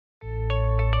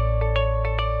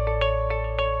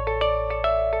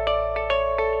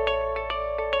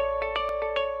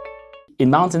In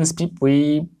MountainsSPIP,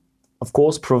 we, of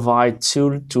course, provide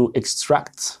tools to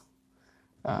extract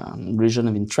region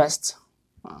of interest,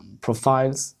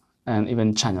 profiles, and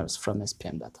even channels from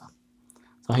SPM data.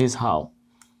 So here's how.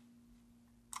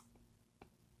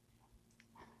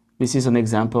 This is an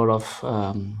example of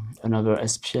another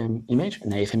SPM image,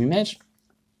 an AFM image.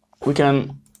 We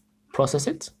can process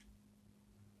it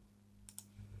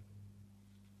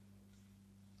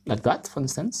like that, for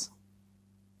instance.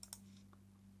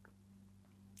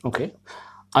 Okay,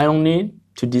 I don't need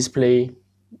to display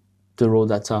the raw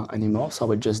data anymore, so I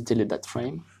will just delete that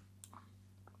frame.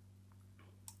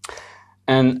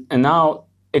 And now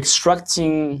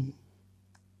extracting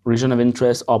region of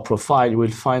interest or profile, you will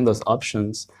find those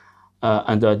options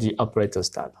under the Operators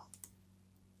tab.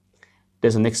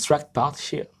 There's an extract part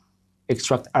here,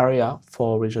 extract area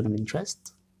for region of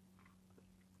interest.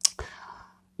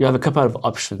 You have a couple of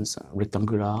options,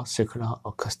 rectangular, circular,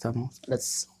 or custom.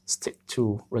 Let's stick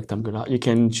to rectangular. You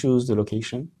can choose the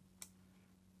location,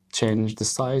 change the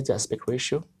size, the aspect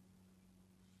ratio.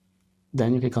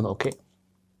 Then you click on OK.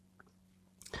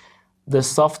 The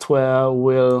software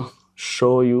will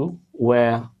show you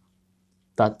where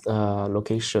that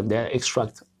location, the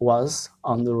extract was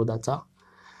on the raw data.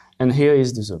 And here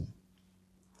is the zoom.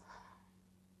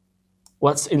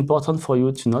 What's important for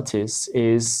you to notice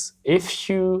is if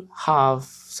you have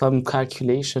some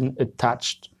calculation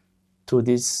attached to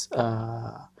this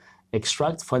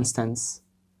extract, for instance,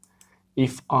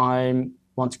 if I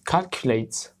want to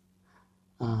calculate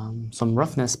some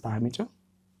roughness parameter,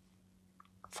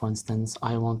 for instance,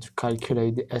 I want to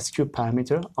calculate the SQ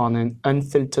parameter on an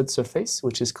unfiltered surface,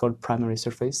 which is called primary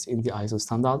surface in the ISO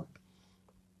standard.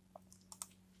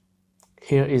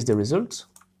 Here is the result.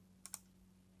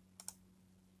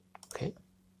 Okay.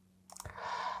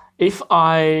 If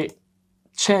I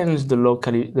change the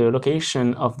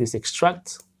location of this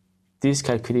extract, this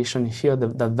calculation here,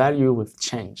 the value will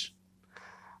change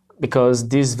because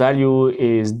this value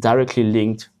is directly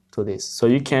linked to this. So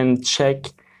you can check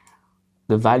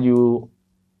the value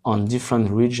on different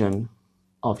region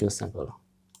of your sample.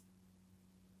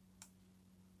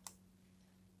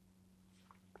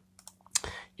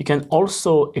 You can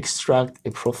also extract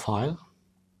a profile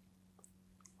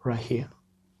right here.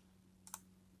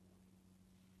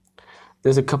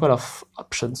 There's a couple of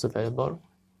options available: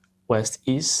 west,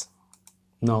 east,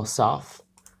 north, south,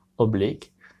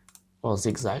 oblique, or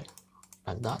zigzag,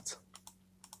 like that.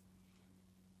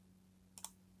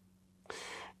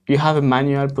 You have a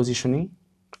manual positioning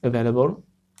available.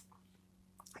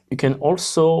 You can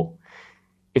also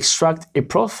extract a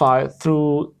profile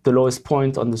through the lowest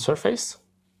point on the surface,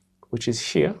 which is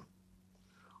here,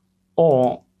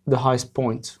 or the highest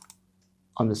point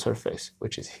on the surface,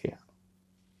 which is here.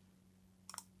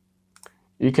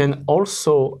 You can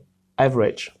also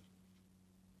average,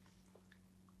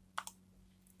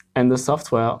 and the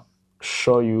software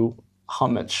show you how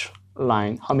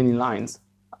many lines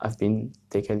have been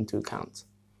taken into account.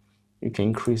 You can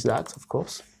increase that, of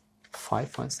course, 5,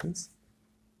 for instance.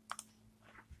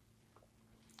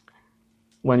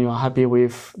 When you are happy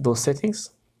with those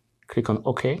settings, click on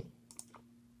OK,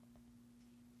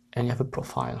 and you have a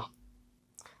profile.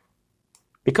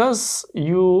 Because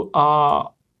you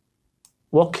are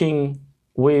working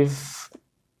with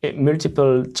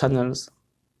multiple channels,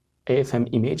 AFM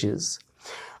images,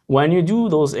 when you do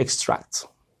those extract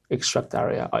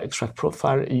area or extract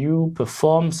profile, you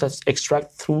perform such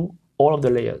extract through all of the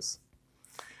layers.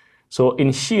 So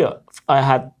in here, I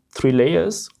had 3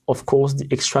 layers. Of course, the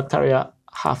extract area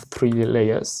have 3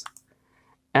 layers.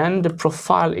 And the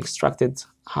profile extracted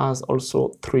has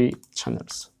also 3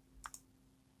 channels.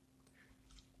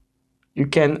 You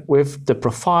can, with the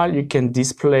profile, you can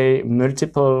display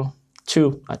multiple,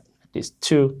 at least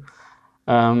two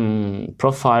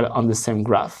profile on the same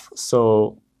graph.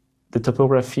 So the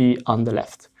topography on the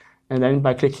left. And then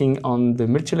by clicking on the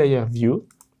multi-layer view,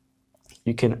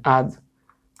 you can add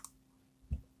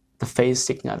the phase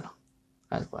signal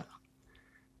as well.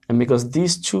 And because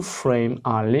these 2 frames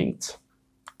are linked,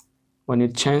 when you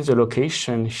change the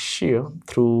location here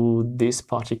through this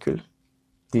particle,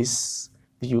 this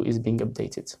view is being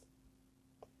updated.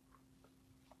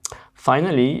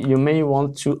 Finally, you may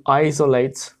want to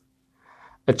isolate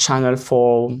a channel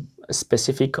for a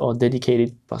specific or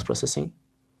dedicated post-processing.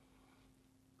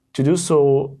 To do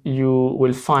so, you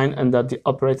will find under the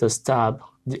Operators tab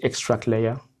the Extract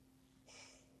layer.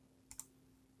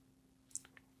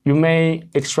 You may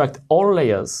extract all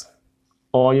layers,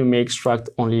 or you may extract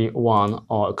only one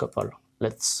or a couple.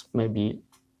 Let's maybe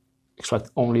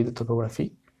extract only the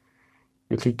topography.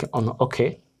 You click on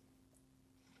OK,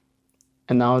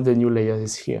 and now the new layer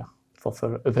is here,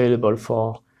 available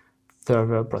for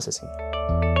further processing.